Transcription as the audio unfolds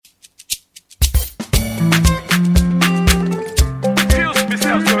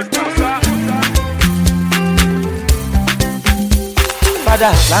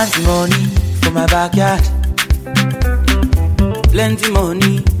Father, plenty money for my backyard. Plenty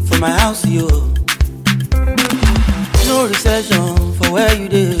money for my house, yo. No recession for where you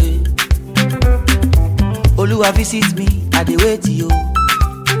dey. Oluwa visit me, I dey wait yo.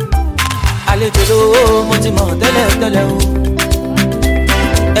 Àlejò lówó, mo ti mọ̀ tẹ́lẹ̀ tẹ́lẹ̀ o.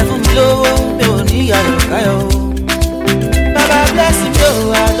 Ẹ fún mi lówó, mi ò ní ìyàwó káyọ̀ o. Baba bless me o,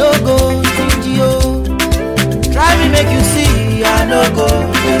 I no go stingy o. Try me make you see, I no go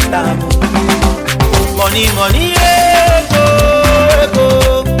waste time o. Money, money, ego, ego.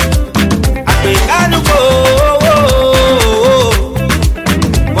 Àpèkánú kò.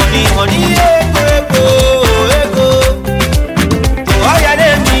 Money, money, ego, ego, ego. Oh, yeah,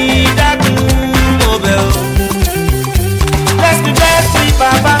 let me that mobile. Bless me,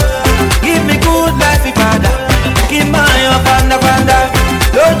 Papa. Give me good life, Father. Give my fanda.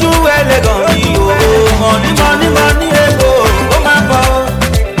 Don't do elegant, oh. Money, money, money, ego. Oh, my God.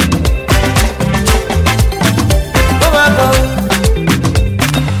 Oh, my God.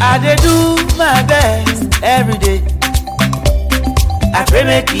 I dey do my best every day. I pray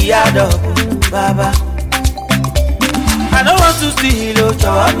make it add up, Baba. I don't want to steal your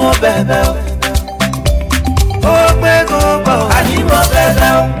job, more baby. Oh, pé kó pọ̀, I need more baby.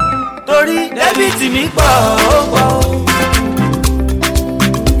 Torí debit mi pọ̀, ó pọ̀.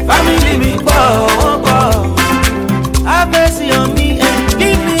 Family mi pọ̀. Have mercy on me and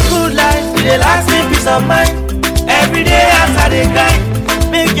give me good life. It dey last me peace of mind. Every day as I dey grind,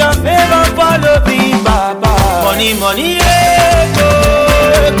 make your favor follow me, Baba. Money, money, ego,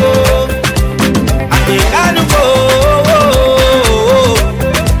 ego. Àpèkánú kò.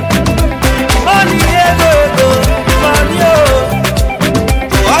 Money, ego, ego. Money,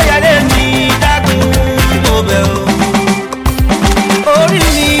 oh. Ọ̀yà lè ní dákun ọbẹ̀ o. Orí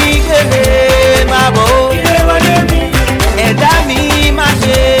mi kéré máa bọ̀ o. Ilé wọlé mi. Ẹ̀dá mi máa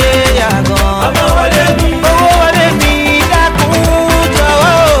ṣe yàgàn. Ọmọ wọlé mi. Owó wọlé mi dákun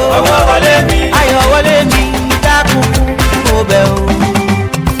jọ̀wọ́ o. Ọmọ wọlé mi. Ayọ̀ wọlé mi dákun ọbẹ̀ o.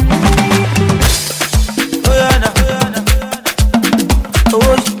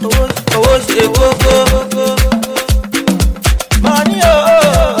 Owó ṣe kókó. Money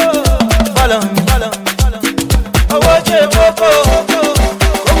follow me. Owó ṣe kókó.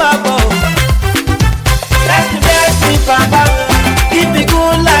 Ó máa bọ̀ o. Bless me, Papa. Give me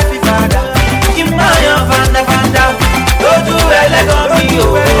good life, Father. Give my young fanda. Lójú ẹlẹ́gàn mi o.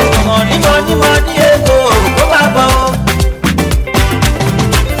 Money, ego. Ó máa bọ̀ o.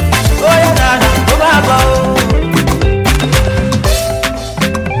 Ó yẹ dáadáa, ó máa bọ̀ o.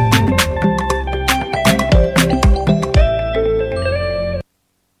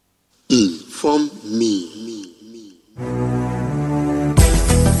 Inform me.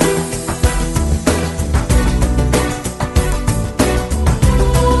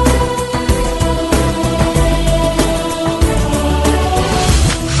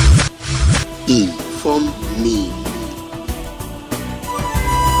 Inform me.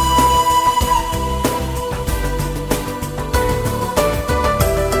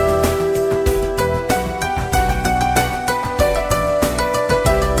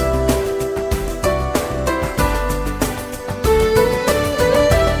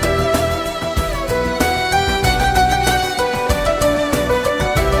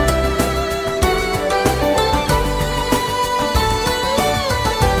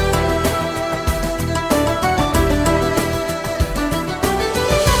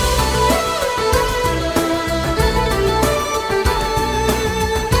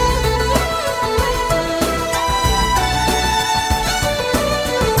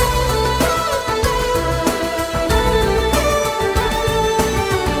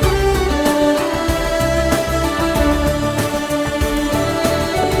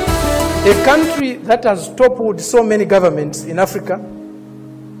 A country that has toppled so many governments in Africa,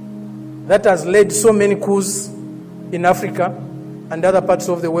 that has led so many coups in Africa and other parts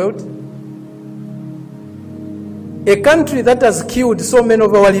of the world, a country that has killed so many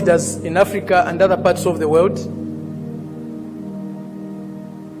of our leaders in Africa and other parts of the world,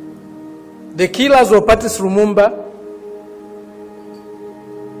 the killers of Patrice Lumumba,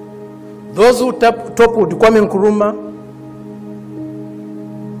 those who toppled Kwame Nkrumah,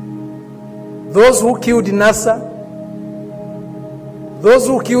 those who killed Nasser, those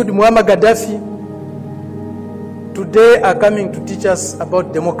who killed Muammar Gaddafi, today are coming to teach us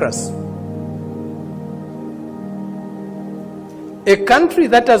about democracy. A country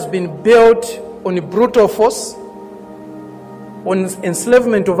that has been built on brutal force, on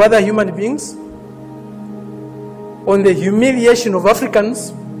enslavement of other human beings, on the humiliation of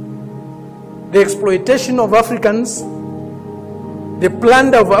Africans, the exploitation of Africans, The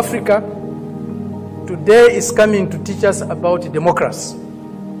plunder of Africa today is coming to teach us about democracy.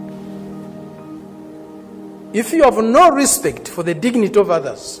 If you have no respect for the dignity of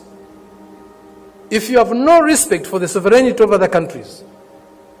others, if you have no respect for the sovereignty of other countries,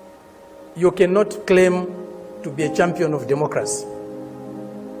 you cannot claim to be a champion of democracy.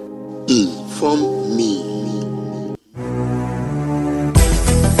 Inform me.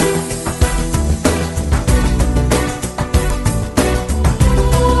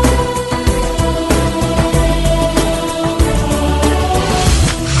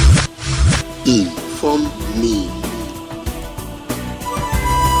 Inform me.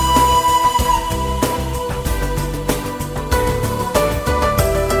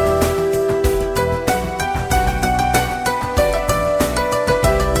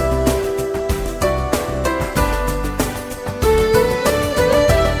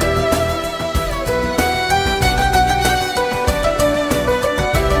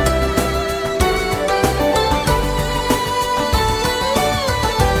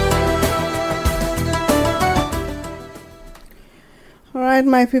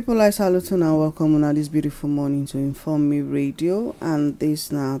 My people, I salute you and welcome on this beautiful morning to Inform Me Radio, and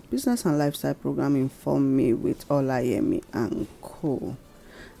this now business and lifestyle program Inform Me with Olayemi and Co.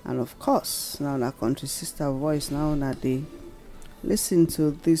 And of course, now our country sister voice now that they listen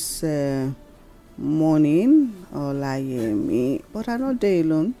to this morning Olayemi, but I'm not there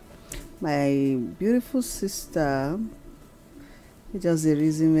alone. My beautiful sister, just the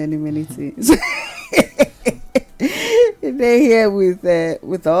reason many things. They're here with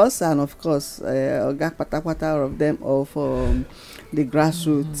us, and of course, Oga Patapata of them all for the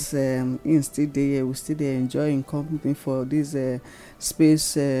grassroots instead they will still enjoying company for this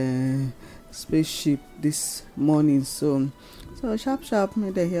spaceship this morning. So sharp, may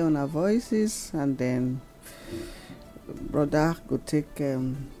they hear on our voices, and then brother could take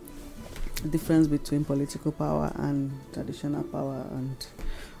difference between political power and traditional power, and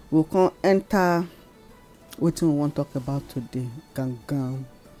we'll come enter. What we want to talk about today? Gang.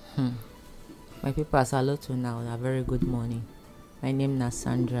 My people, I salute you now. A very good morning. My name is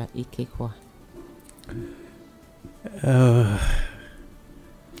Sandra Ikekwa.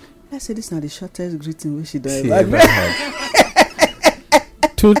 I say this is not the shortest greeting we should ever had.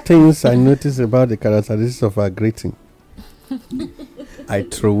 Two things I noticed about the characteristics of our greeting. I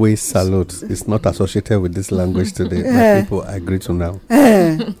throw away salute. It's not associated with this language today. My people, I greet you now.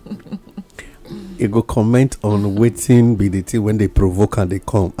 You go comment on waiting BDT when they provoke and they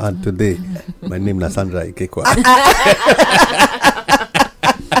come. And today, my name is Sandra Ikekwa.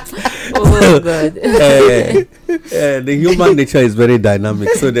 Oh God! The human nature is very dynamic,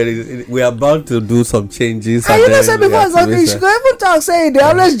 so we are about to do some changes. And you know, say before something, she go even talk say they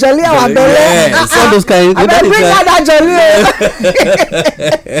always jolly our belly. Yes, all those kind. I bring out that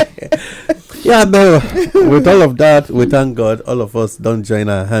jolly. Yeah, but with all of that, we thank God. All of us don't join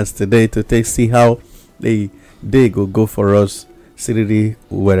our hands today to see how the day go for us. Siriri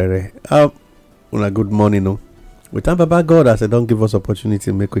werere. Una good morning, no. We thank Baba God as I don't give us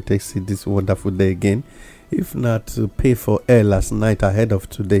opportunity make we take see this wonderful day again. If not to pay for air last night ahead of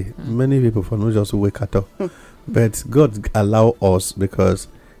today, many people for not just wake at all. But God allow us, because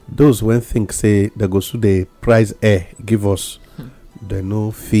those when think say they go to the price air give us. They no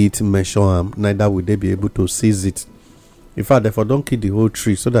feet measure them, neither will they be able to seize it. In fact, therefore don't kill the whole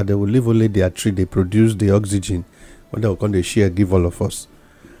tree, so that they will leave only their tree. They produce the oxygen when they will come, they share give all of us.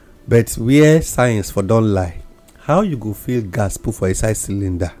 But where science for don't lie, how you go feel gas put for a side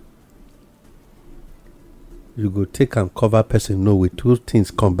cylinder? You go take and cover person no with two things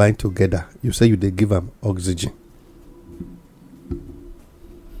combined together. You say you they give them oxygen.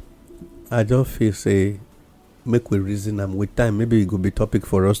 I don't feel say make we reason them with time. Maybe it could be topic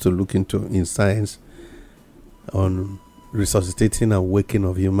for us to look into in science on resuscitating and waking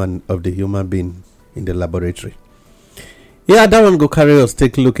of the human being in the laboratory. Yeah, that one go carry us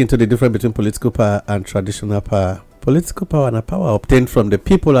take a look into the difference between political power and traditional power. Political power and a power obtained from the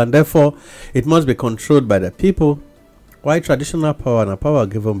people, and therefore it must be controlled by the people. While traditional power and a power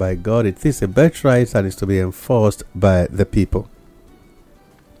given by God, it is a birthright and is to be enforced by the people.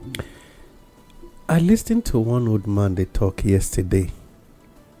 I listened to one old man they talk yesterday.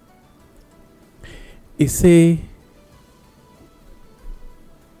 He say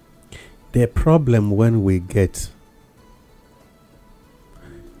the problem when we get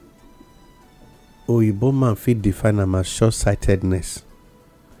Oyibo man fit define them as short-sightedness,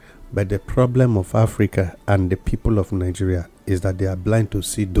 but the problem of Africa and the people of Nigeria is that they are blind to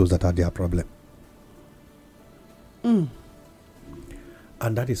see those that are their problem. And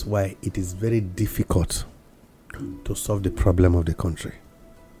that is why it is very difficult to solve the problem of the country.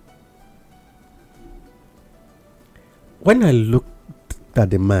 When I looked at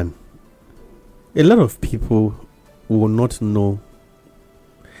the man, a lot of people will not know,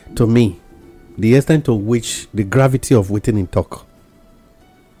 to me, the extent to which the gravity of waiting in talk.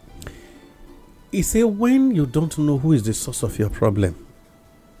 He said, when you don't know who is the source of your problem,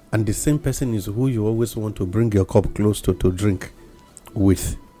 and the same person is who you always want to bring your cup close to drink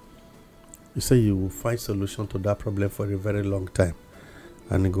with, you say you will find solution to that problem for a very long time,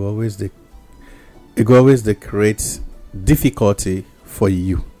 and it will always create difficulty for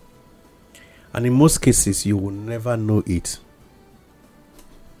you, and in most cases you will never know it.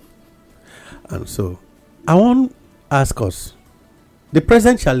 And so I want to ask us, the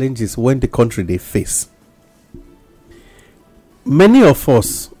present challenges when the country they face, many of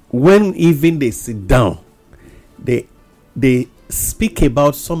us, when even they sit down, they speak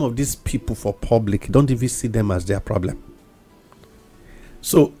about some of these people for public, don't even see them as their problem.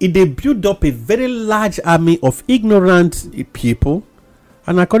 So they build up a very large army of ignorant people,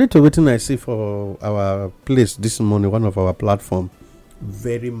 and according to what I see for our place this morning, one of our platform,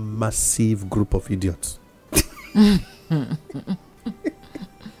 very massive group of idiots.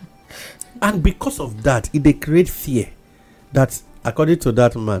 And because of that, they create fear that, according to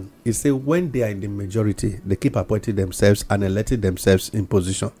that man, he said when they are in the majority, they keep appointing themselves and electing themselves in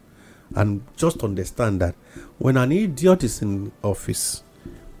position. And just understand that when an idiot is in office,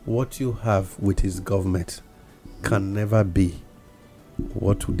 what you have with his government can never be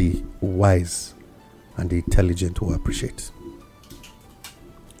what the wise and the intelligent will appreciate.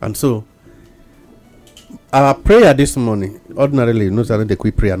 And so, our prayer this morning, ordinarily, you know, they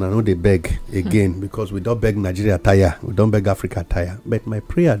quick pray, and I know they beg again because we don't beg Nigeria tire, we don't beg Africa tire. But my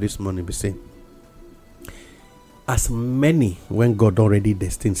prayer this morning be saying, as many when God already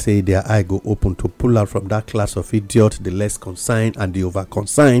destined say their eye go open to pull out from that class of idiot, the less consigned and the over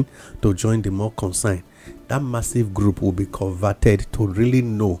consigned, to join the more consigned, that massive group will be converted to really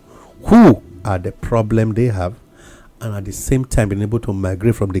know who are the problem they have, and at the same time being able to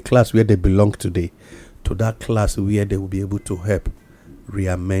migrate from the class where they belong today to that class where they will be able to help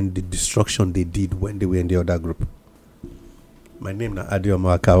re-amend the destruction they did when they were in the other group. My name is Adio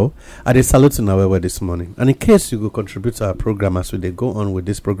Moakao. I did salute in our word this morning. And in case you go contribute to our program as we go on with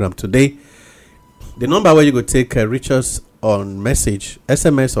this program today, the number where you go take reach us on message,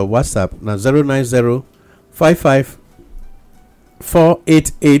 SMS or WhatsApp now 090 55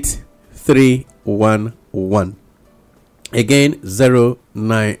 488 311. Again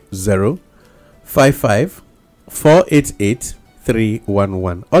 090 55 488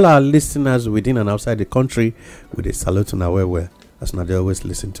 311. All our listeners within and outside the country, with a salute on our way, as now they always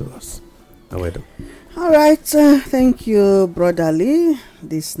listen to us. All right, thank you, Brother Lee.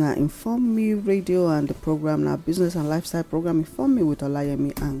 This now Inform Me Radio, and the program now Business and Lifestyle program Inform Me with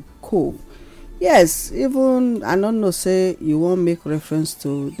Olayemi and Co. Yes, even I don't know, say you won't make reference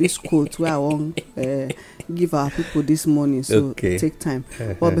to this quote where I won't give our people this morning, so okay. Take time.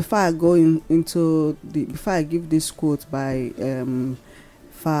 But before I go before I give this quote by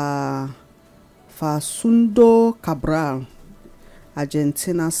Facundo Cabral,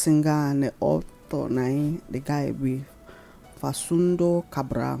 Argentina singer and author, the guy be Facundo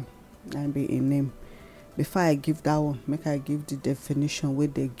Cabral, and be a name. Before I give that one, make I give the definition where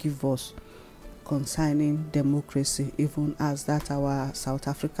they give us concerning democracy, even as that our South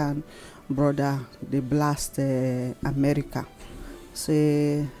African brother they blast America,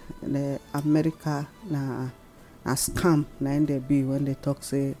 say the America na scam na they be when they talk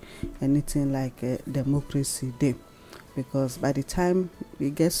say anything like democracy day, because by the time we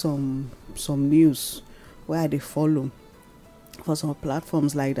get some news where they follow for some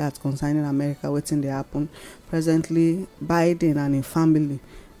platforms like that concerning America, waiting they happen presently, Biden and his family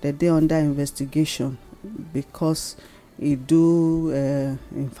that they under investigation because he do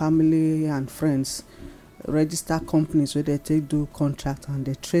in family and friends register companies where they take do contract and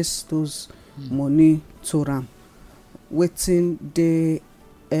they trace those money to them, waiting they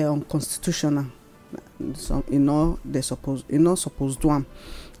unconstitutional. So they supposed to do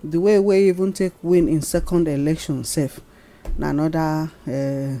the way we even take win in second election safe. Now another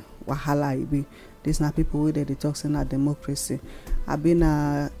wahala it be. These na people where they talk saying na democracy. I've been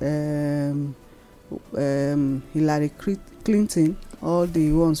Hillary Clinton, all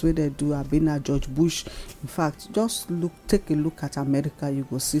the ones where they do have been George Bush. In fact, just take a look at America, you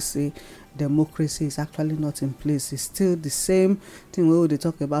go see say democracy is actually not in place. It's still the same thing where they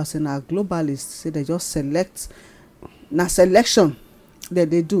talk about saying our globalists say they just select na selection that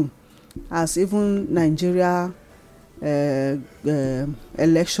they do, as even Nigeria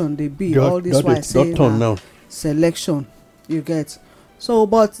election they be all this why say now selection, you get. So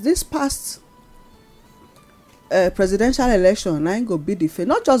but this past presidential election na go be the face,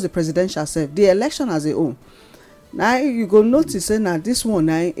 not just the presidential sef, the election as a whole. Now you go notice say na this one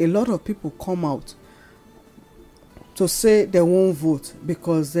na a lot of people come out to say they won't vote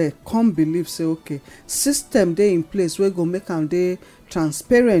because they come believe say okay, system dey in place wey go make am dey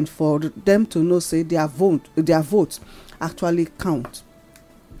transparent for them to know say their vote actually count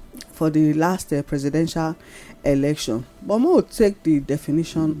for the last presidential election. But we'll take the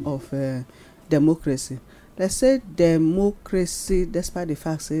definition of democracy. Let's say democracy, despite the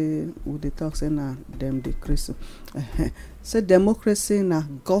fact say we dey talk say na democracy. Say democracy na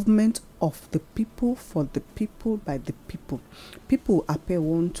government of the people, for the people, by the people. People appear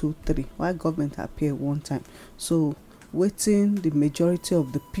 1, 2, 3, while government appear one time. So waiting the majority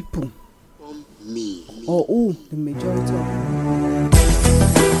of the people. Me. Or who the majority of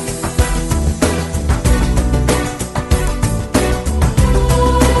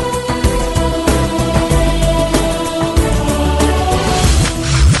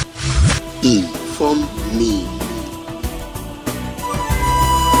Inform me.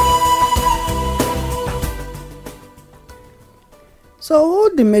 So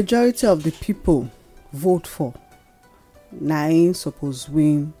who the majority of the people vote for na im suppose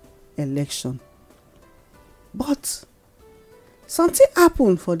win election. But something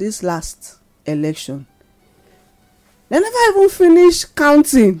happen for this last election. They never even finish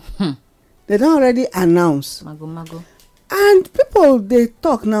counting. They don already announce. Mago. And people dey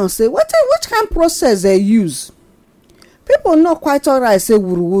talk now say which kind process they use. People not quite alright say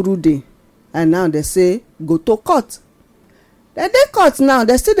wuruwuru dey, and now they say go to court. Then they court now,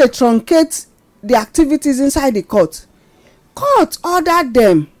 they still dey truncate the activities inside the court. Court order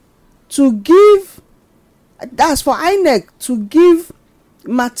them to give, that's for INEC, to give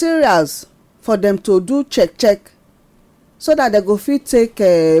materials for them to do check so that they go fit take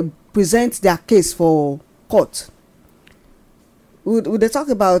present their case for court. We dey talk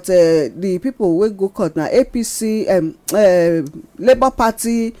about the people wey go court na APC, Labour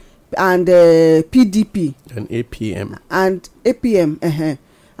Party and PDP and APM and APM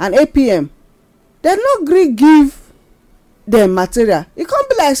dem no gree give dem material. E come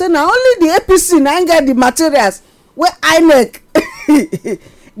be like say na only the APC na get the materials wey INEC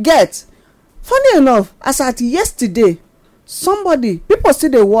get. Funny enough, as at yesterday, people still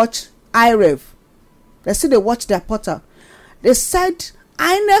dey watch IREV, they still dey watch their portal. They said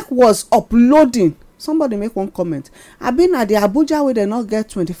INEC was uploading. Somebody make one comment. I been at the Abuja where they not get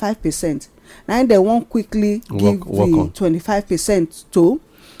 25%. Now they won't quickly give the 25% to.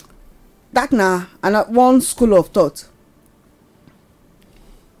 That now and one school of thought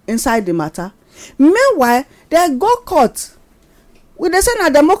inside the matter. Meanwhile, they go court. With the say na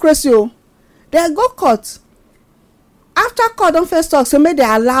democracy, they go court. After court don first talk, so make they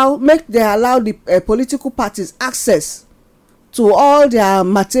allow the political parties access to all their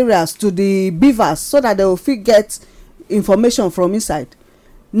materials, to the beavers, so that they will fit get information from inside.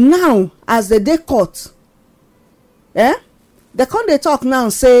 Now as the dey court, they come dey talk now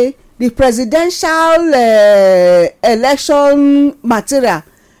say the presidential election material,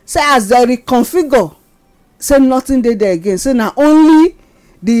 say as they reconfigure, say nothing dey there again, say na only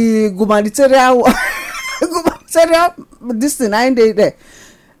the gubernatorial this thing na dey there.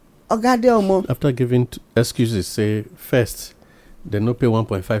 Oga Adeomo, after giving excuses, say first they no pay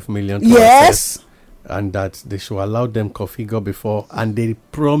 1.5 million to yes access, and that they should allow them configure before, and they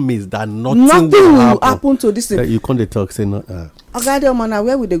promise that nothing will happen to this thing. You can't talk say no. Oga Adeomo, na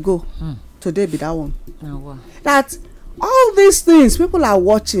where will they go today be that one? Wow. That all these things people are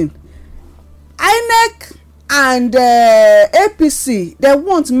watching. INEC and APC, they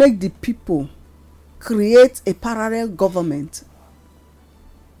want to make the people create a parallel government,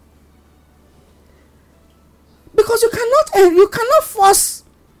 because you cannot force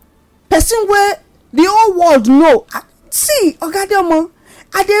person where the whole world know. See, Oga Adeomo,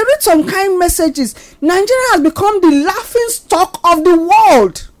 I dey read some kind messages. Nigeria has become the laughing stock of the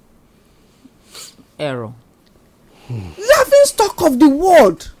world. Error. Laughing stock of the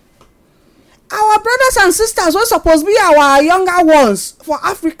world. Our brothers and sisters wey suppose be our younger ones for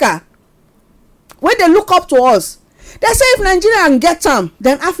Africa, wey dey look up to us, they say if Nigeria get am,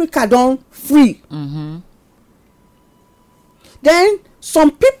 then Africa don free. Then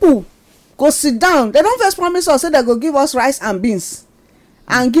some people go sit down. They don first promise us say they go give us rice and beans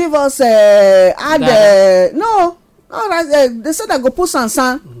and give us no rice. They say they go put sand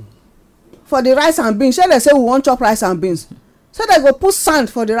for the rice and beans. Shey they say we wan chop rice and beans, so they go put sand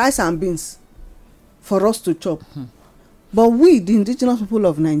for the rice and beans for us to chop. But we, the indigenous people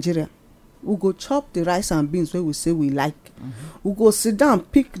of Nigeria, we go chop the rice and beans wey we say we like. We go sit down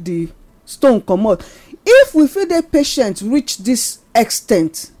pick the stone comot. If we fit dey patient reach this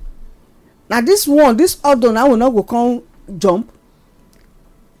extent, na this order now we no go come jump.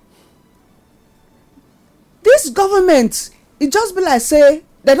 This government, e just be like say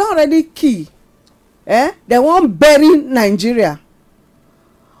dem don already kill, dem wan bury Nigeria.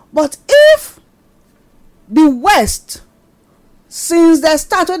 But if the West, since dem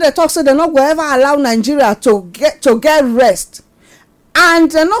start wey dem talk say dem no go ever allow Nigeria to get rest,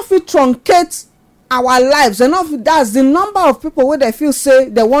 and dem no fit truncate our lives, dem no fit, that's the number of people wey dem feel say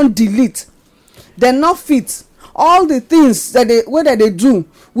dem wan delete, dem no fit. All the things that they do,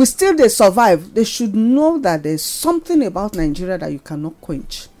 we still dey survive. They should know that there's something about Nigeria that you cannot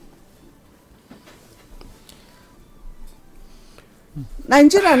quench.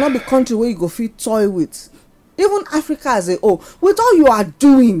 Nigeria not the country where you go fit toy with. Even Africa as a whole, with all you are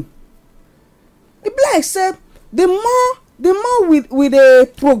doing, it be like say the more we dey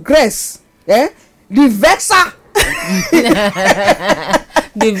progress, the vexer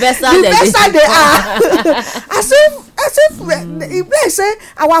the vessel they are. as if it be like say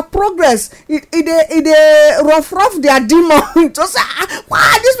our progress it dey rough their demon to say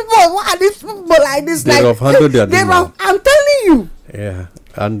why are these people like this, they like rough handle their demon. I'm telling you. Yeah,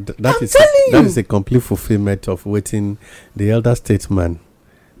 and that is a complete fulfillment of waiting the elder statesman,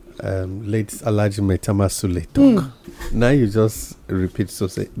 late Alhaji Maitama Sule talk. Now you just repeat. So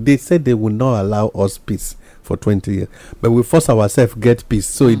say they said they will not allow us peace for 20 years, but we force ourselves get peace.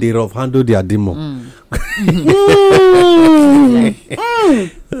 So they rough handle their demon.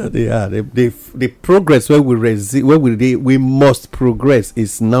 The progress where we must progress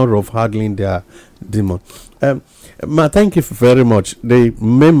is now rough handling their demon. Ma, thank you very much. The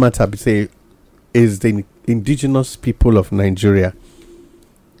main matter is the indigenous people of Nigeria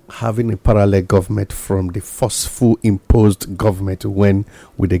having a parallel government from the forceful imposed government when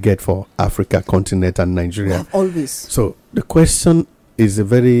we they get for Africa continent and Nigeria. Always. So the question is a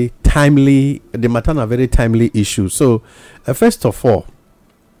very timely issue. So first of all,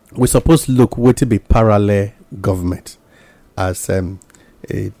 we supposed to look what to be parallel government as a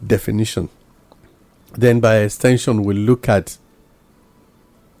definition. Then by extension, we look at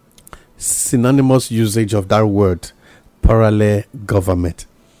synonymous usage of that word, parallel government.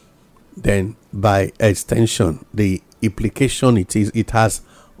 Then by extension, the implication it has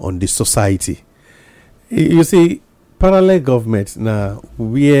on the society. You see, parallel government now,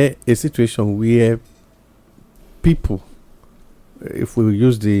 we're a situation where people, if we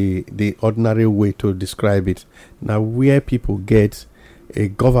use the ordinary way to describe it, now where people get a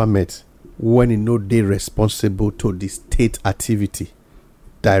government when you know they responsible to the state activity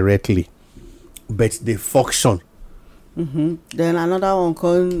directly, but they function. Then another one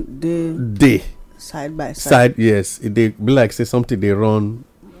called they side by side. Yes, they be like say something they run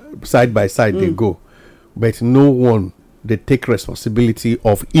side by side. They go, but no one they take responsibility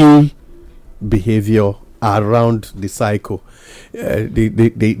of ill behavior around the cycle,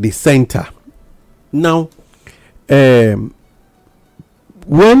 the center. Now,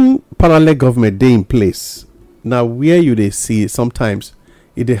 when parallel government dey in place, now where you they see sometimes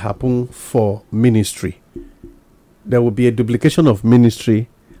it dey happen for ministry, there will be a duplication of ministry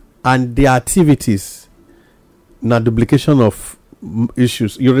and the activities now duplication of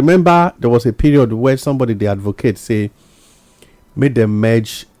issues. You remember there was a period where somebody the advocate say made them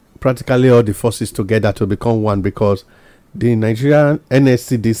merge practically all the forces together to become one, because the Nigerian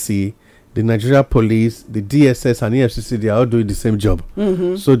NSCDC, the Nigeria Police, the DSS and EFCC, they are all doing the same job.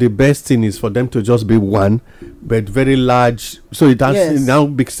 So the best thing is for them to just be one, but very large. So it has now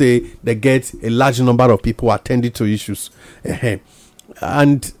big say they get a large number of people attending to issues.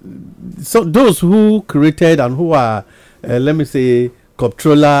 And so those who created and who are, let me say,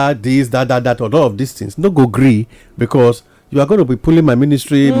 comptroller, this, that, all of these things, no go agree, because you are going to be pulling my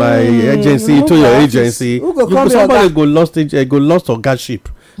ministry, my agency to your agency. Somebody go lost orgaship.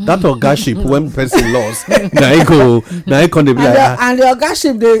 That orgaship when person lost, now he can be like, and the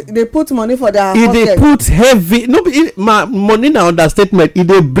orgaship they put money for their pocket. They put heavy money now understatement. It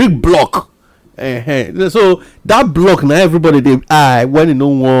a big block. So that block now everybody they when you know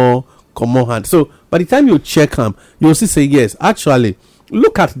one common hand. So by the time you check them, you'll say yes. Actually,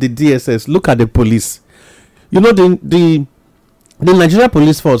 look at the DSS, look at the police. You know the Nigeria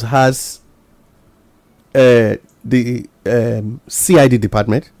Police Force has the CID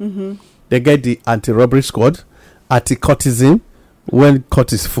department. They get the anti-robbery squad, anti-courtism when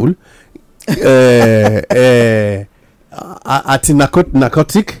court is full,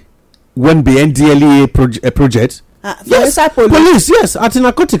 anti-narcotic when the NDLEA project Yes, police. Yes,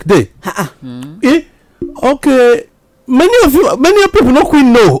 anti-narcotic day. Okay, many of people no quite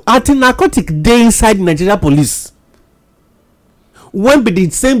know anti-narcotic day inside Nigeria police. When be the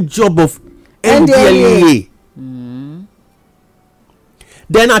same job of NDLEA.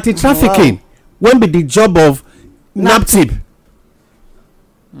 Then anti-trafficking, when be the job of NAPTIP.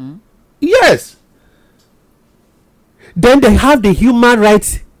 Yes. Then they have the human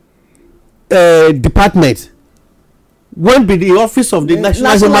rights department. When be the office of the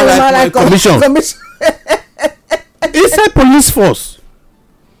National Human Rights Commission. Inside police force.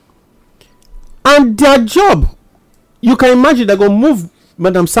 And their job, you can imagine they go move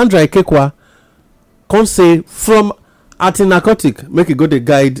Madam Sandra Ikekwa, come say from anti-narcotic, make it go to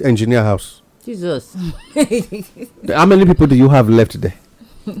guide engineer house. Jesus. How many people do you have left there?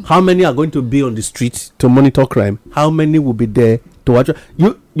 How many are going to be on the street to monitor crime? How many will be there to watch?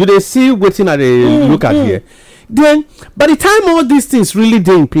 You they see waiting at a look at here. Then by the time all these things really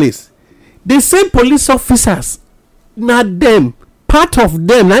dey in place, the same police officers, not them, part of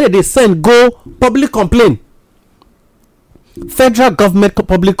them, now they send go public complaint. Federal government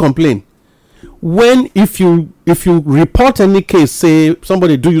public complaint. When if you report any case, say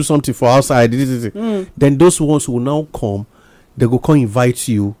somebody do you something for outside, then those ones will now come. They go come invite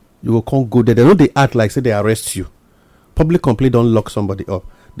you. You will come go there. They know they act like say they arrest you. Public complaint don't lock somebody up.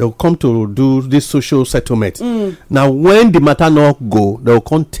 They'll come to do this social settlement. Now, when the matter not go, they'll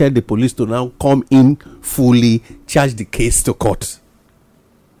come tell the police to now come in fully, charge the case to court.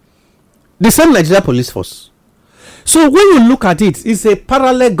 The same Nigeria police force. So when you look at it, it's a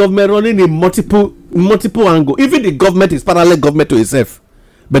parallel government running in multiple angle. Even the government is parallel government to itself,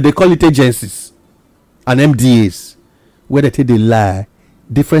 but they call it agencies and MDAs. Where they take the lie,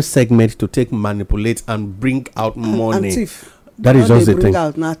 different segments to take manipulate and bring out money. And thief. That is just the thing.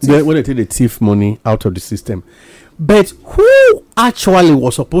 When they take the thief money out of the system. But who actually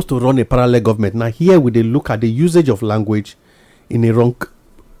was supposed to run a parallel government? Now here we they look at the usage of language in a wrong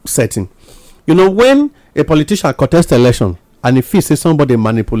setting. You know, when a politician contests election and if he say somebody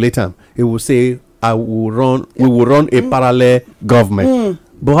manipulate him, he will say, we will run a parallel government.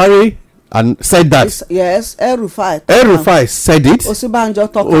 Buhari and said that. Yes, El-Rufai said it.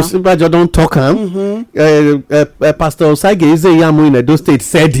 Osinbajo don't talk him. Pastor Osage Izeyamu in Edo State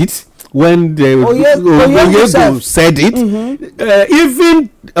said it. When the Oyebo said it. Even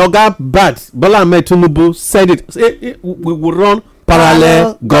Oga Bat Bola Ahmed Tinubu said it. Say, we will run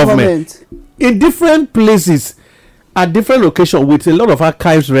parallel government in different places at different locations with a lot of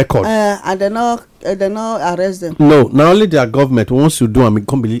archives records. And they not arrest them. No, not only their government wants to do and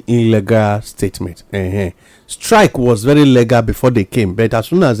become illegal statement. Strike was very legal before they came, but as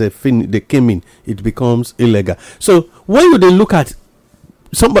soon as they came in, it becomes illegal. So when they look at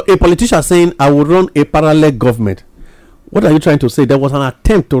a politician saying, "I will run a parallel government," what are you trying to say? There was an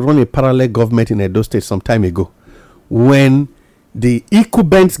attempt to run a parallel government in Edo State some time ago, when the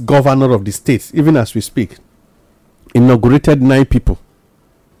incumbent governor of the state, even as we speak, inaugurated 9 people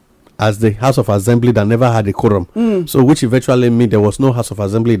as the House of Assembly that never had a quorum. So which eventually meant there was no House of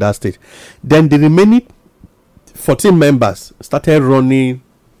Assembly in that state. Then the remaining 14 members started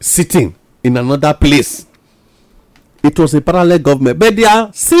sitting in another place. It was a parallel government, but they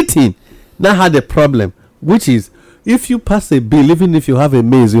are sitting now had a problem, which is if you pass a bill, even if you have a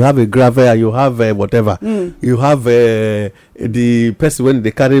maize, you have a gravel, you have whatever, you have the person when they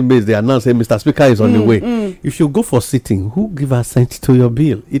carry maize, they announce, "Hey, Mr. Speaker is on the way." If you go for sitting, who give assent to your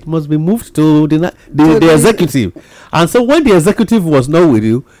bill? It must be moved to the executive. And so when the executive was not with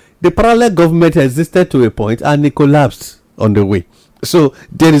you, the parallel government existed to a point and it collapsed on the way. So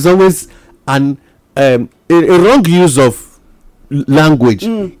there is always a wrong use of language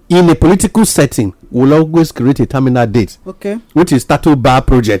in a political setting will always create a terminal date, which is statute bar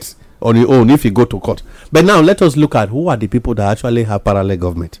projects on your own if you go to court. But now let us look at who are the people that actually have parallel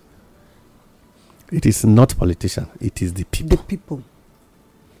government. It is not politicians, it is the people. The people.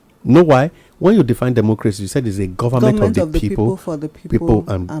 Know why? When you define democracy, you said it's a government of the people, for the people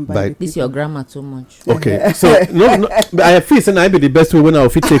and by the This your grammar too much. Okay, so no, I feel saying I be the best way when I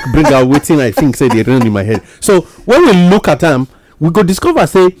fit take bring out waiting. I think say they run in my head. So when we look at them, we go discover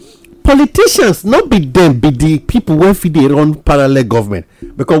say politicians not be them, be the people when fit they run parallel government,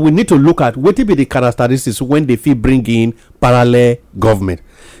 because we need to look at what be the characteristics when they fit bring in parallel government.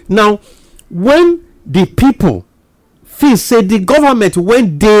 Now, when the people feel say the government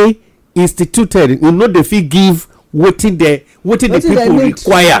when they instituted, they feel give what the people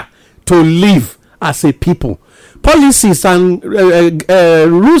require to live as a people. Policies and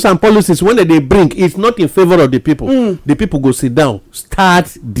rules and policies when they bring, it's not in favor of the people. The people go sit down,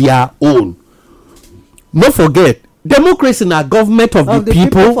 start their own. Don't forget, democracy na government of the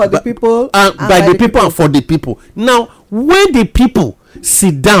people for the people and by the people and for the people. Now when the people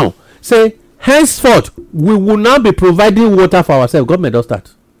sit down say henceforth we will now be providing water for ourselves, government don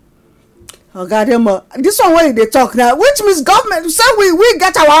start. oga Ademo, this one wey you dey talk now, which means government say we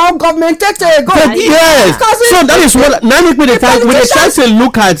get our own government take go. Yes, so that is what now make me dey try to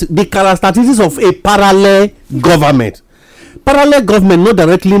look at the characteristics of a parallel government. Parallel government no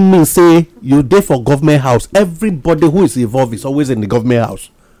directly mean say you dey for government house. Everybody who is involved is always in the government house,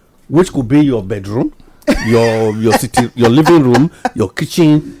 which could be your bedroom, your city, your living room, your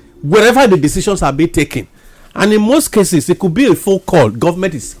kitchen, wherever the decisions are being taken. And in most cases it could be a phone call.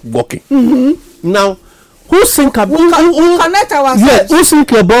 Government is working. Now who sink who connect ourselves? Yeah, who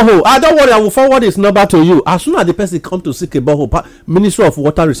sink your borehole? Don't worry, I will forward this number to you. As soon as the person come to sink a borehole, Ministry of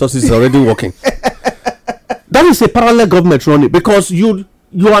Water Resources is already working. That is a parallel government running, because you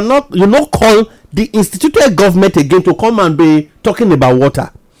not call the instituted government again to come and be talking about water.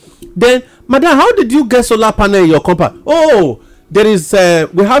 Then, madam, how did you get solar panel in your compound? Oh, there is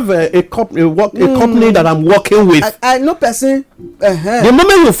we have a company that I'm working with. I know person. The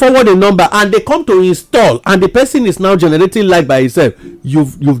moment you forward a number and they come to install, and the person is now generating light by itself,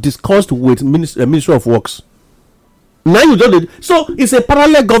 you've discussed with Ministry of Works. Now you don't. So it's a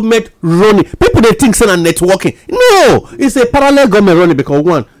parallel government running. People they think say na networking. No, it's a parallel government running, because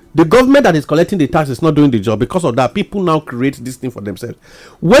one, the government that is collecting the tax is not doing the job. Because of that, people now create this thing for themselves.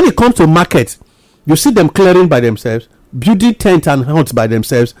 When it comes to market, you see them clearing by themselves, building tent and huts by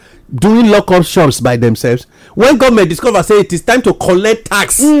themselves, doing lock-up shops by themselves. When government discover say it is time to collect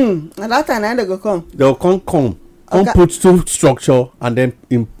tax, and that time they go come. They'll come put two structure and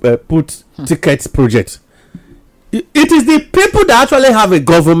then put tickets project. It is the people that actually have a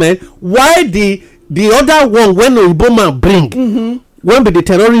government. Why the other one when Obama bring when be the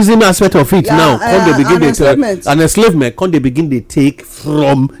terrorism aspect of it now? When they begin an enslavement, when they begin they take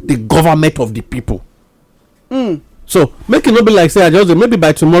from the government of the people. So make it not be like say I just maybe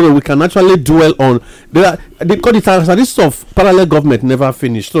by tomorrow we can actually dwell on the characteristics of parallel government never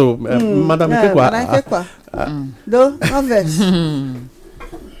finish. So Madam Ikekwa, no vex.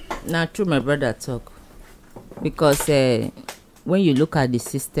 Now true, my brother talk, because when you look at the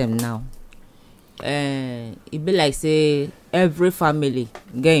system now, it be like say every family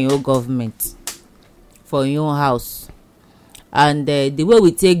get your own government for your own house, and the way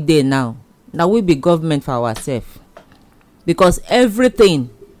we take day now we be government for ourselves, because everything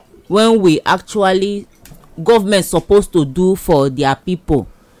when we actually government supposed to do for their people,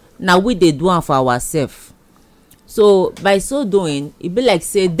 now we dey do am for ourselves. So by so doing, it be like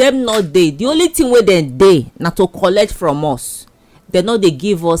say them not dey. The only thing wey dem dey na to collect from us. They no dey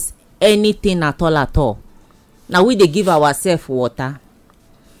give us anything at all. Now we dey give ourselves water.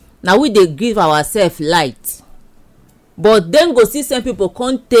 Now we dey give ourselves light. But then go see some people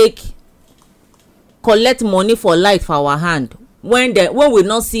can't collect money for light for our hand when we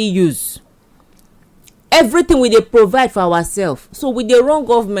not see use. Everything we dey provide for ourselves. So we dey run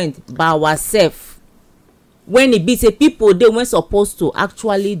government by ourselves. When it be say people they weren't supposed to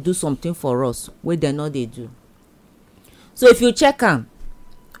actually do something for us, wey they know they do. So if you check am,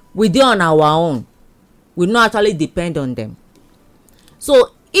 we dey on our own. We not actually depend on them.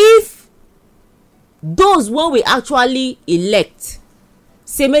 So if those when we actually elect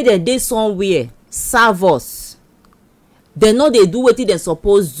say make dem dey somewhere serve us, they know they do wetin dem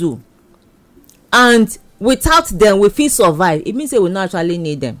suppose do, and without them we fit survive, it means say we not actually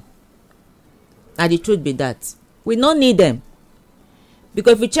need them. And the truth be that we no need them,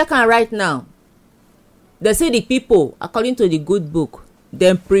 because if you check am right now, they say the people according to the good book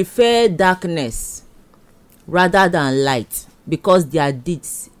dem prefer darkness rather than light, because their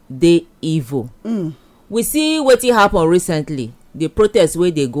deeds dey evil. We see wetin happen recently, the protest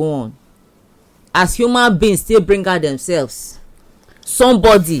wey dey go on. As human beings still bring out themselves,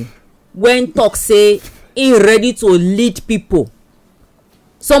 somebody when talk say he ready to lead people,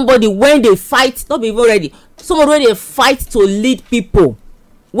 somebody when they fight not be even ready, somebody when they fight to lead people,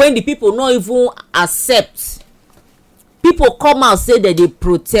 when the people not even accept, people come out say that they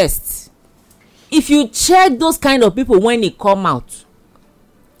protest. If you check those kind of people when they come out,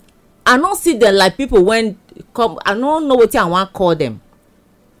 I don't see them like people when come, I don't know what I want call them.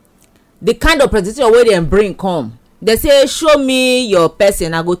 The kind of presentation where they bring come, they say show me your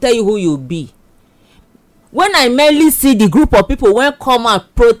person, I go tell you who you be. When I mainly see the group of people when come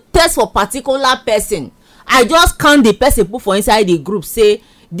out protest for particular person, I just count the person put for inside the group, say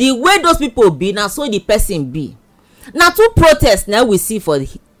the way those people be now so the person be. Now two protests now we see for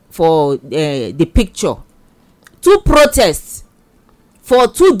the picture, two protests for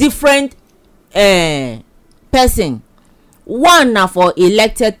two different person, one na for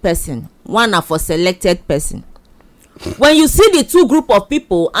elected person, one na for selected person. When you see the two group of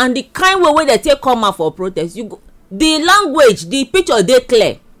people and the kind way wey dey take come out for protest, you go, the language, the picture dey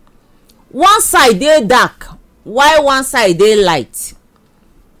clear. One side dey dark while one side dey light.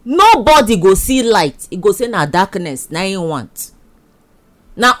 Nobody go see light, e go say na darkness na him want.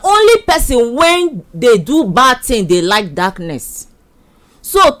 Na only person when dey do bad thing dey like darkness.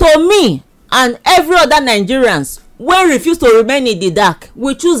 So to me and every other Nigerians wey refuse to remain in the dark,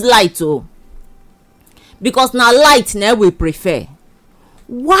 we choose light o, because na light na we prefer.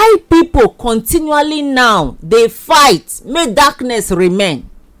 Why people continually now dey fight make darkness remain?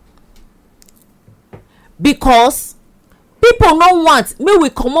 Because people no want make we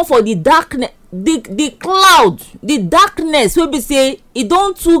comot for the darkness, the cloud, the darkness wey be say e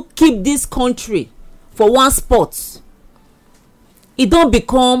don too keep this country for one spot. E don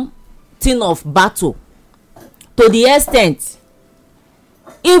become thing of battle to the extent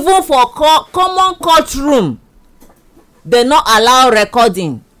even for common courtroom they no allow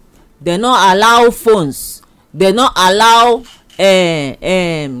recording, they no allow phones, they no allow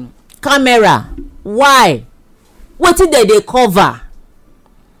camera. Why? Wetin dem dey cover?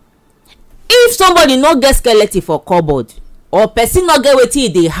 If somebody no get skeleton for cupboard or person no get wetin e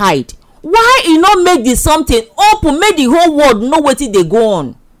dey hide, why e no make the something open, make the whole world know wetin dey go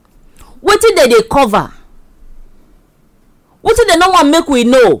on? Wetin dem dey cover? Wetin dem no wan make we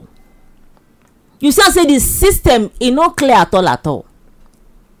know? You see say the system e no clear at all.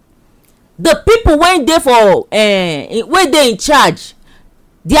 The people wey dey for wey dey in charge,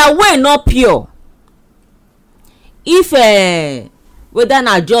 their way no pure. If whether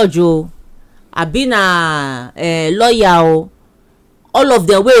na judge o abi na lawyer o, all of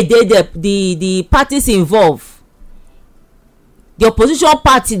them wey dey there, the parties involved, the opposition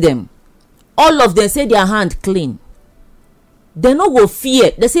party dem, all of them say their hand clean. They no go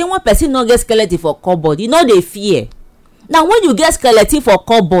fear. They say one person no get skeleton for cupboard, e no dey fear. Now when you get skeleton for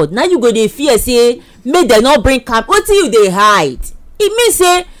cupboard, now you go dey fear say make dem no bring camp. Wetin you dey hide? E mean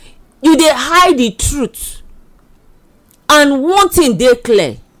say you dey hide the truth. And one thing dey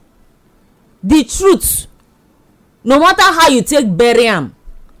clear, the truth, no matter how you take bury am,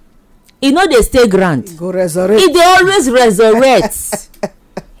 e no dey stay ground. Go resurrect. E dey always resurrect.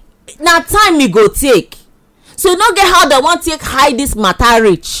 Na time e go take. So you no get how dem wan take hide this matter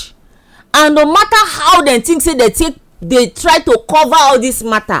reach. And no matter how dem think say they try to cover all this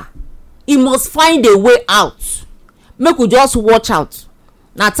matter, e must find a way out. Make we just watch out.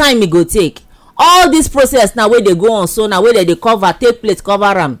 Na time e go take. All this process now wey dey go on, so now wey dem dey cover, take plate cover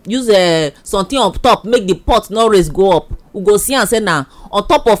am, use something on top make the pot no raise go up. We go see am say na on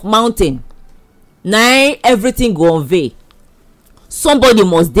top of mountain na everything go unveil. Somebody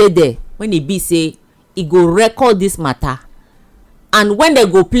must dey there when e be say e go record this matter, and when dem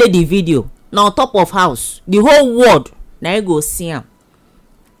go play the video na on top of house, the whole world na e go see am.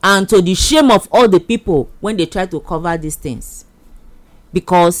 And to the shame of all the people when they try to cover these things,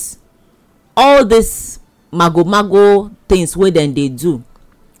 because all this mago things wey dem dey do,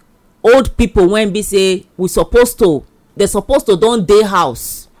 old people when be say they supposed to don dey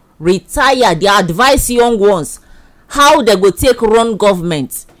house, retire, dey advise young ones how they go take run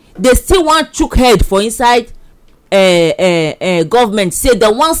government. They still wan chook head for inside government, say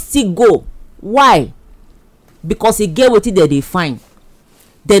dem wan still go. Why? Because e get wetin dem dey find.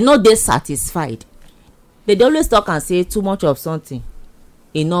 Dem no dey satisfied. They dey always talk and say too much of something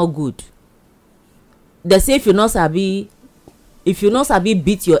e no good. They say if you no sabi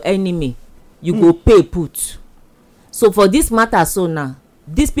beat your enemy, you go pay put. So for this matter, so now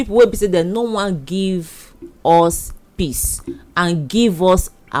these people wey be say dem no wan give us peace and give us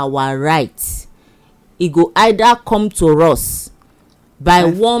our rights, e go either come to us by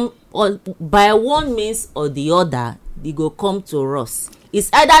one means or the other. E go come to us. It's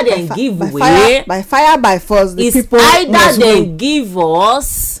either dem give way by fire by force. The it's people either dem give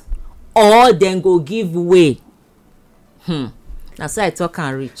us or dem go give way. Na so I talk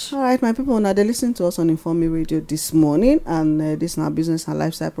and reach. All right, my people, now they listen to us on Inform Me Radio this morning, and this now business and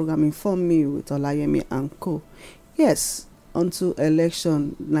lifestyle program Inform Me with Olayemi and Co. Yes, unto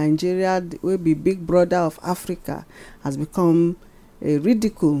election, Nigeria will be big brother of Africa has become a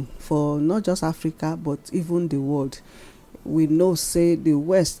ridicule for not just Africa but even the world. We know say the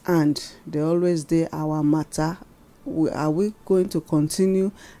West and they always dey our matter. Are we going to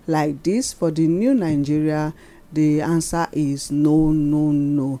continue like this for the new Nigeria? The answer is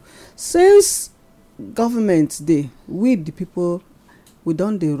no. Since government dey, we the people, we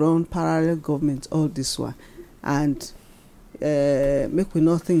don dey run parallel government all this one, and make we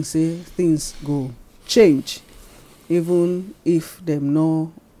not think say things go change even if them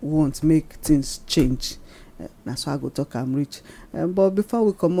no want make things change. That's why I go talk am reach. But before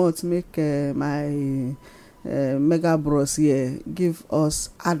we comot, make my mega bros here give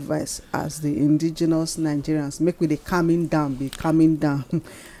us advice as the indigenous Nigerians. Make we be calming down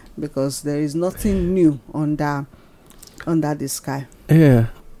because there is nothing new under the sky. Yeah,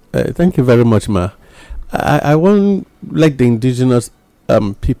 thank you very much, Ma. I want like the indigenous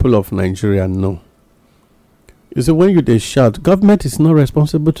people of Nigeria know. You see, when they shout, government is not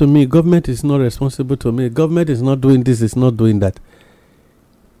responsible to me, government is not responsible to me, government is not doing this, is not doing that.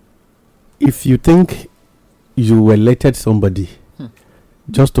 If you think you elected somebody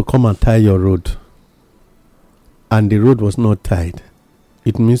just to come and tie your road, and the road was not tied,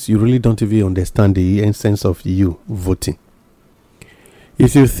 it means you really don't even understand the essence of you voting.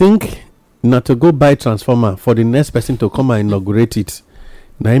 If you think not to go buy transformer for the next person to come and inaugurate it,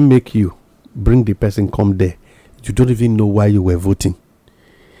 now make you bring the person come there, you don't even know why you were voting.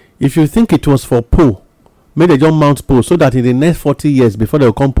 If you think it was for pole, make they just mount pole so that in the next 40 years before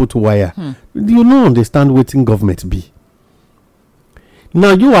they come put wire, you don't understand what government be.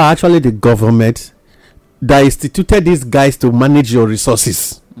 Now you are actually the government that instituted these guys to manage your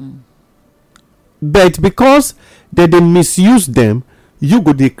resources. But because they misuse them, you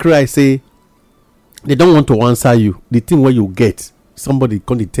go dey cry say they don't want to answer you. The thing where you get, somebody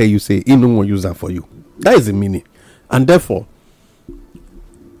can tell you say he no more use that for you. That is the meaning. And therefore,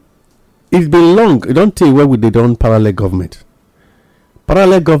 it's been long. You don't tell where we did on parallel government.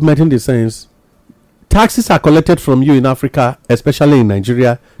 Parallel government in the sense, taxes are collected from you in Africa, especially in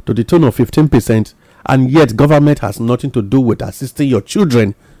Nigeria, to the tune of 15%, and yet government has nothing to do with assisting your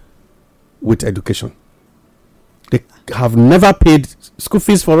children with education. They have never paid school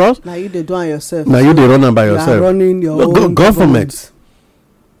fees for us. Now you they do it yourself. Now you they run them by yourself. You are running your own government.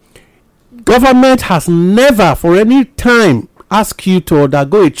 Government has never for any time asked you to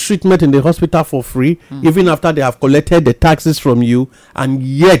undergo a treatment in the hospital for free, even after they have collected the taxes from you, and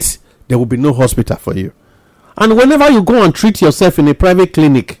yet there will be no hospital for you. And whenever you go and treat yourself in a private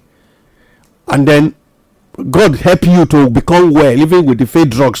clinic, and then God help you to become well, even with the fake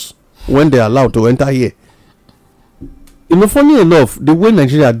drugs when they are allowed to enter here. You know, funny enough, the way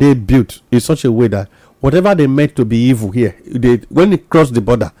Nigeria they built is such a way that whatever they meant to be evil here, when it crossed the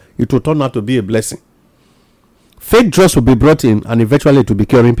border, it will turn out to be a blessing. Fake drugs will be brought in, and eventually it will be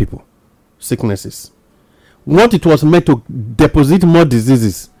curing people sicknesses. What it was meant to deposit more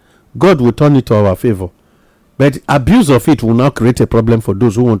diseases, God will turn it to our favor. But abuse of it will now create a problem for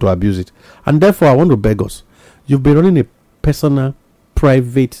those who want to abuse it. And therefore, I want to beg us, you've been running a personal,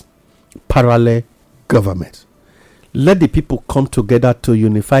 private, parallel government. Let the people come together to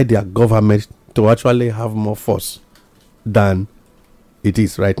unify their government to actually have more force than it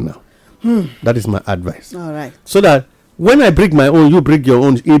is right now. That is my advice. All right. So that when I bring my own, you bring your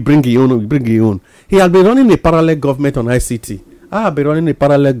own, he bring your own, you bring your own. He has been running a parallel government on ICT. I have been running a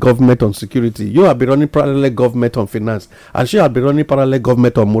parallel government on security. You have been running parallel government on finance. And she has been running parallel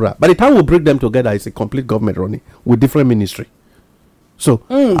government on Mura. By the time we bring them together, it's a complete government running with different ministry. So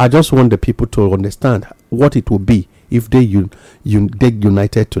I just want the people to understand what it will be if they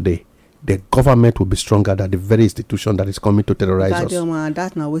united today. The government will be stronger than the very institution that is coming to terrorize us.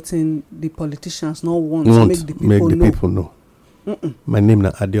 That now waiting the politicians not want to make the people know. My name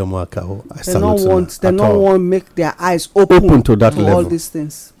is Adiomo Akao. They don't want make their eyes open to that level. All these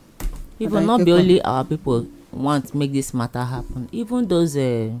things. Even not be only our people want to make this matter happen. Even those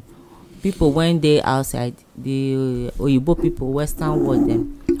people when they outside, the Oyibo people, Western world,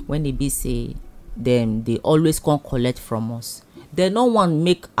 them when they be say them, they always come collect from us. They don't want to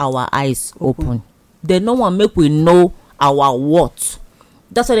make our eyes open. They don't want to make we know our worth.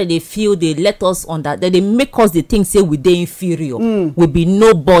 That's why they feel they let us on that. They make us the thing say we they inferior. We be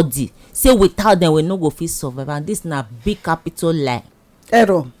nobody. Say without them we no go fit survive. And this na big capital lie.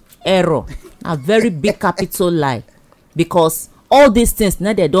 Error. A very big capital lie. Because all these things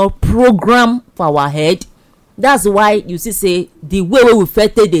now they don't program for our head. That's why you see say the way we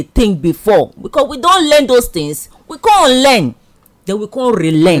felt they think before. Because we don't learn those things. We can't learn. Then we can't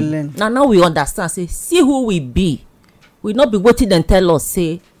relearn. Now we understand. Say, see who we be. We not be waiting and tell us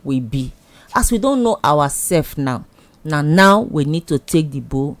say we be. As we don't know ourselves now. Now we need to take the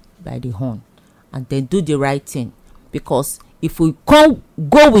bull by the horn and then do the right thing. Because if we can't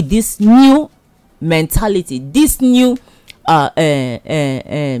go with this new mentality, this new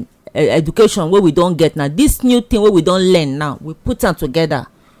education where we don't get now, this new thing where we don't learn now, we put them together.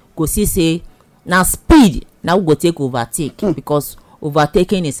 Go see say now speed. Now we go overtake because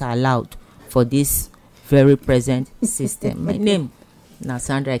overtaking is allowed for this very present system. My name na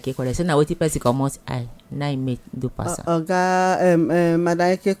Sandra Ikekwa say na wetin person comot eye na im make do pass am. Oga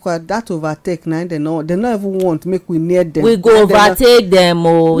Madam Ikekwa, that overtake na they no even want make we near them. We go overtake them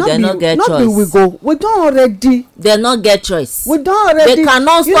o. They no get choice. Not be we don already. They no get choice. We don already. They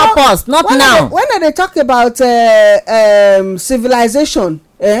cannot stop us. Not now. When they talk about civilization,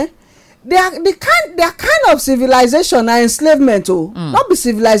 they are kind of civilization na enslavement not be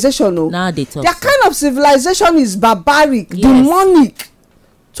civilization Now they talk. Their kind of civilization is barbaric, demonic,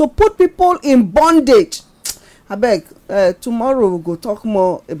 to put people in bondage. Abeg, tomorrow we go talk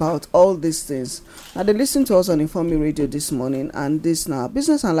more about all these things. Now they listen to us on Inform Me Radio this morning, and this now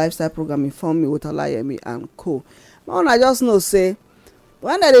business and lifestyle program Inform Me with Olayemi and co. Now I just know say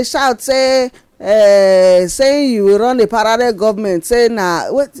when they shout say saying you will run a parallel government, say na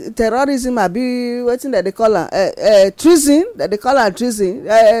terrorism abi wetin dem dey call am treason, dem dey call am treason,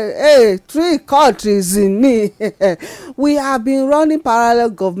 treason. We have been running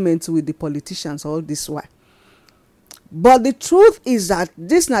parallel government with the politicians all this while, but the truth is that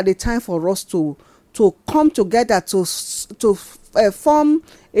this na the time for us to come together to form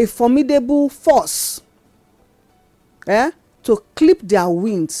a formidable force to clip their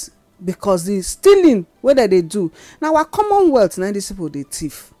wings. Because the stealing wey dem dey do na our commonwealth na these people dey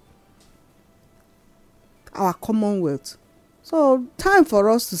thief, our commonwealth. So time for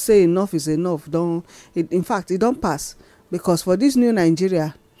us to say enough is enough. In fact, it don pass, because for this new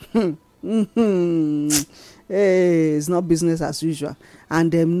Nigeria it's not business as usual,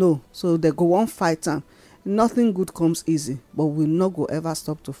 and them know, so they go wan fight am. Nothing good comes easy, but we no go ever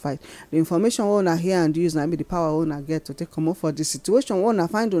stop to fight. The information we una hear and use na be the power we una get to take comot for the situation we una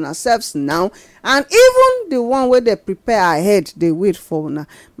find una selves now, and even the one wey dey prepare ahead dey wait for una.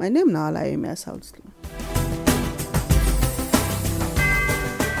 My name na Olayemi Asaudu.